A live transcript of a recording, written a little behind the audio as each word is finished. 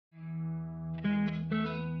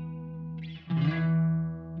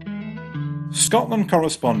Scotland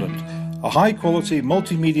Correspondent, a high-quality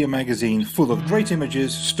multimedia magazine full of great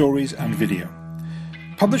images, stories and video.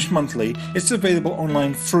 Published monthly, it's available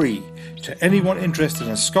online free to anyone interested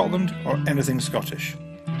in Scotland or anything Scottish.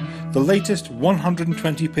 The latest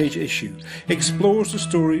 120-page issue explores the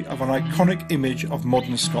story of an iconic image of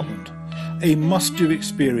modern Scotland, a must-do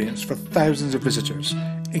experience for thousands of visitors,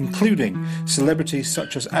 including celebrities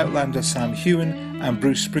such as Outlander Sam Heughan and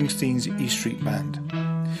Bruce Springsteen's E Street Band.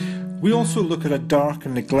 We also look at a dark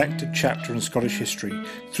and neglected chapter in Scottish history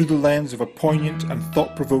through the lens of a poignant and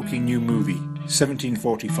thought-provoking new movie,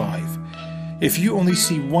 1745. If you only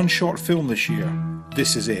see one short film this year,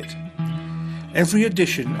 this is it. Every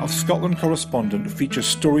edition of Scotland Correspondent features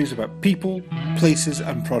stories about people, places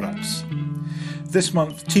and products. This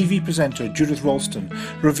month, TV presenter Judith Ralston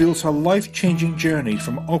reveals her life-changing journey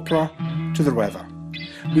from opera to the weather.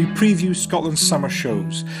 We preview Scotland's summer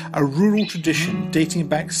shows, a rural tradition dating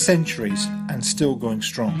back centuries and still going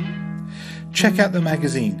strong. Check out the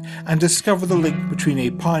magazine and discover the link between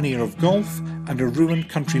a pioneer of golf and a ruined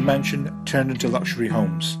country mansion turned into luxury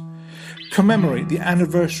homes. Commemorate the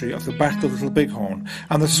anniversary of the Battle of Little Bighorn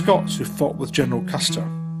and the Scots who fought with General Custer.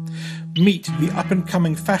 Meet the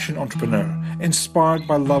up-and-coming fashion entrepreneur inspired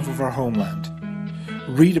by love of our homeland.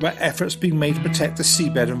 Read about efforts being made to protect the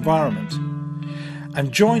seabed environment.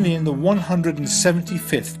 And join in the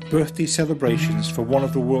 175th birthday celebrations for one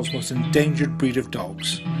of the world's most endangered breed of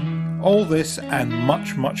dogs. All this and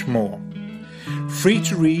much, much more. Free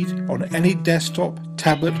to read on any desktop,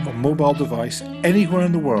 tablet or mobile device anywhere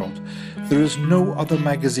in the world, there is no other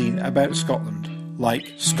magazine about Scotland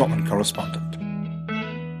like Scotland Correspondent.